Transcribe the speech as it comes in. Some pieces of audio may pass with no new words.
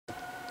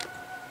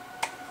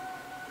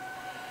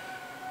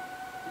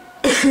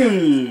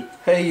Hey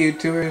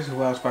YouTubers,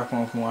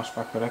 Wildspot1 from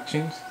Wildspot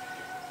Productions,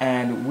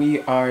 and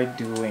we are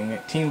doing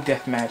Team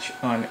Deathmatch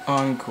on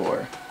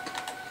Encore.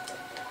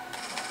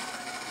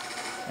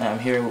 I'm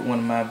here with one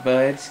of my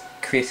buds,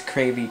 Chris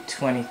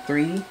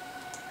Cravey23.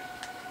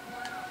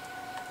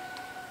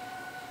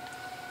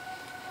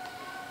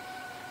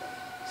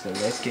 So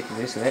let's get to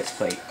this Let's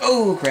Play.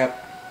 Oh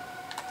crap!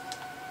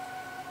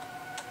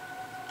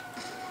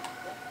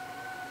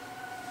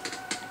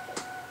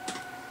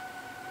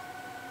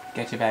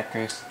 Get your back,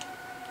 Chris.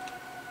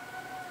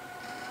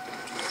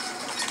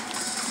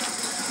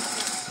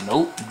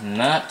 Nope,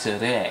 not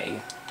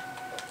today.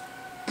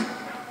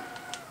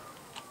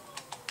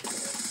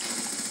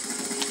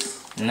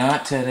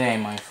 Not today,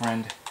 my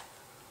friend.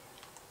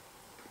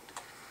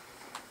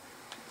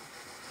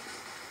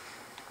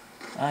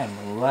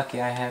 I'm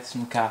lucky I had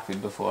some coffee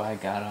before I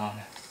got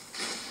on.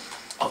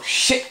 Oh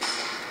shit!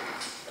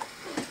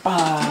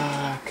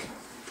 Fuck!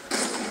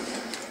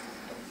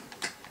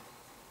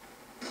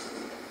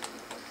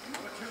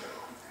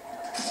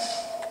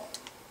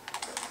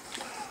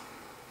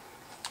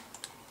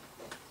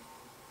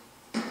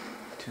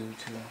 Two.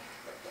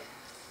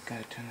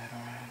 Gotta turn that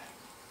around.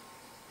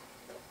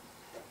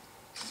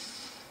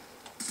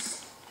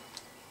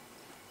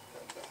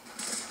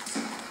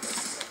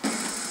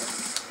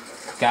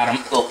 Got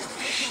him. Oh,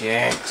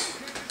 shit.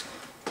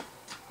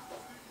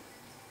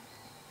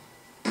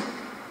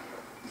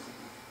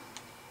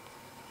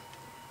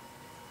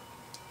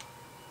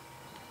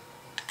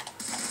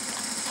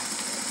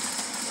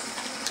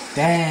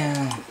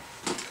 Damn.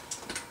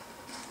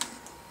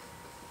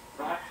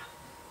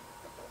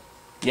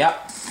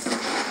 Yep.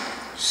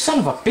 Son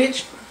of a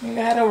bitch. You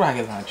had a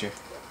rocket launcher.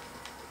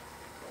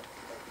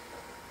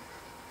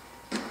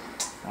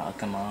 Oh,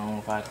 come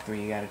on.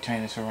 5-3. You gotta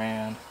turn this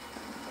around.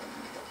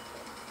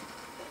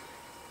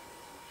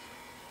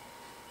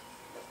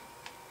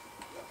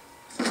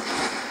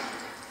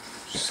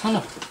 Son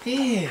of a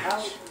bitch. How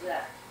was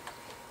that?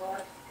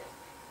 What?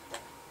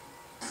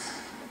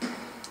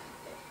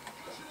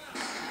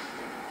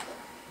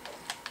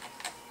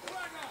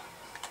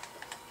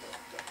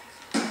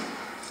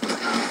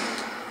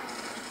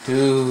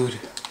 Dude,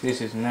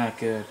 this is not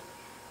good.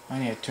 I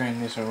need to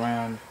turn this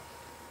around.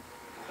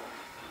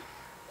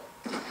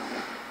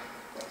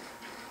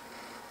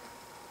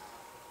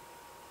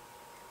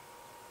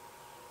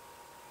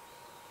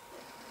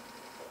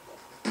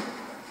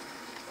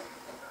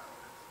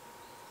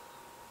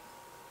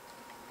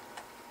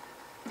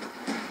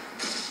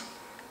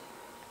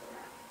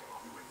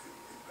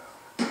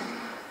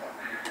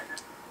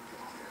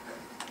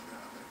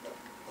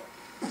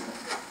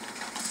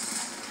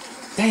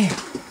 Damn!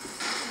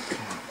 Come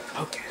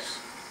on, focus.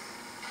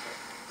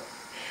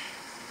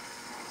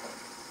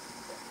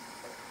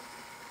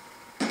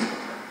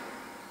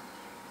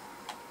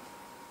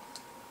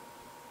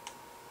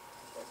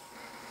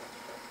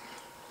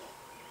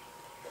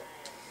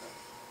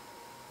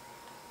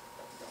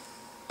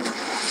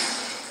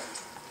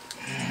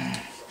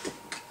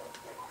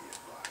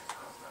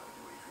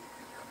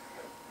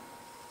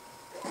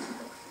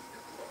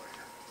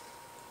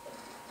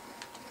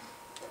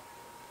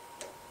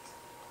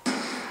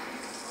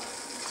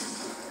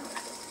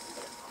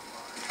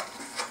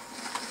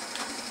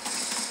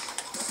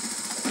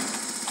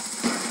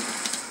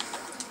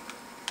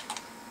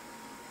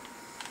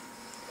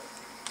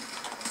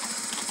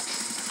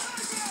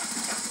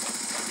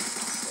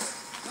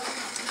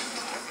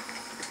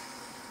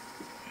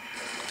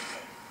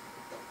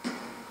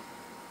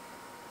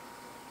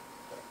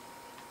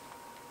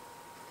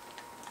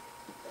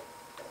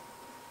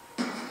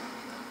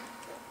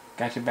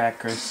 Got your back,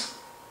 Chris.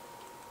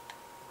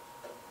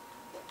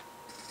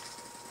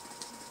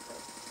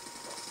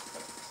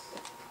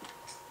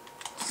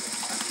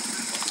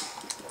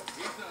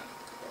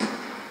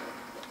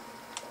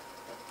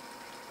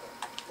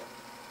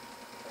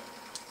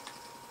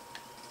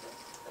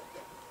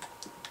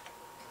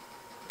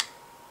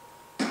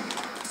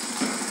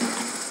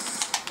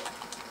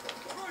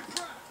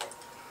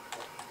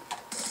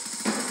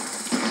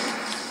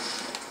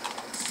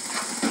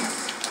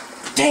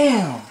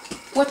 Damn!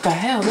 What the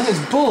hell? That is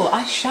bull.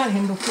 I shot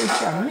him before he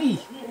shot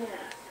me.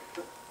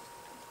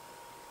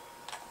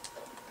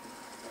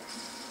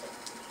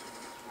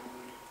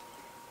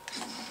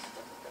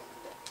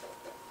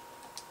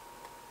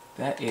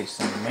 That is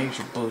some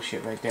major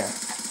bullshit right there.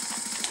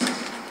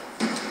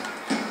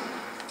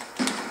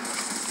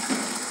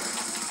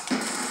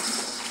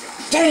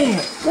 Damn!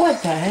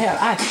 What the hell?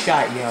 I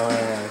shot your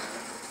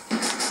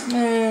ass.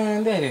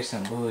 Man, that is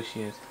some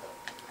bullshit.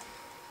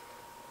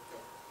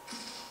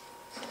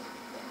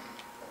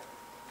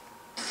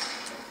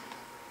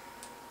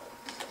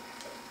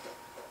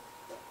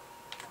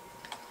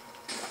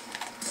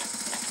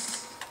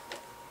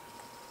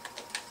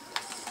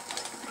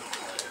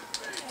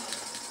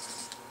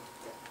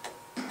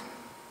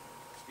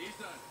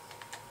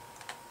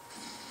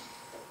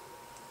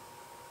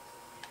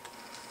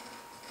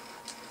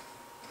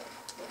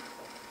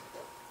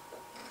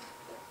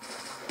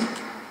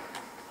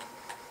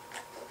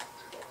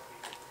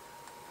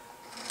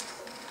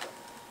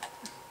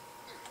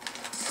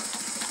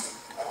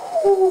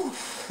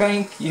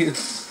 Thank you.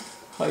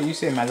 Oh, you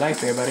saved my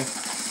life there, buddy.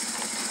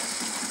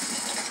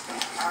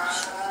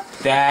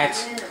 That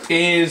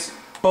is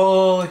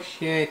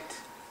bullshit.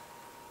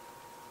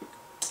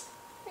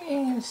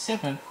 And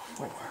 7-4.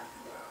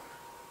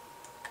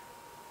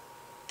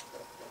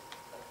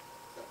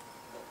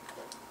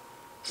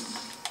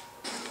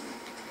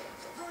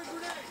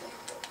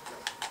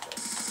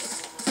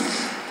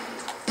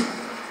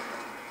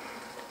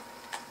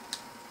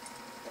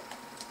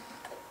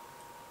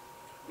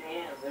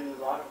 Damn, there's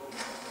a lot of them.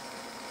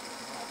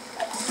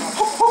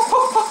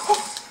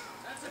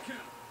 That's a kill.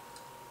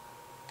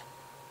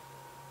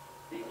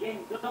 They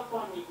ganged up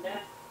on me, man.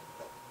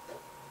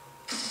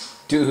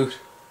 Dude,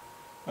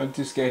 I'm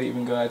too scared to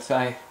even go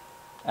outside.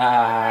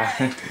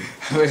 I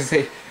was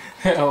say,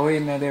 oh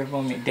wait, no, they're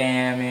on me.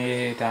 Damn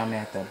it, I'm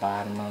at the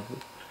bottom of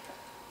it.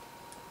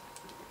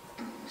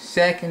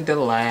 Second to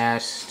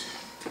last.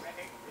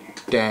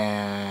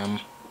 Damn.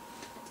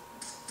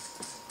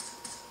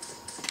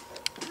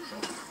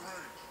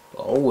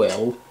 Oh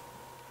well.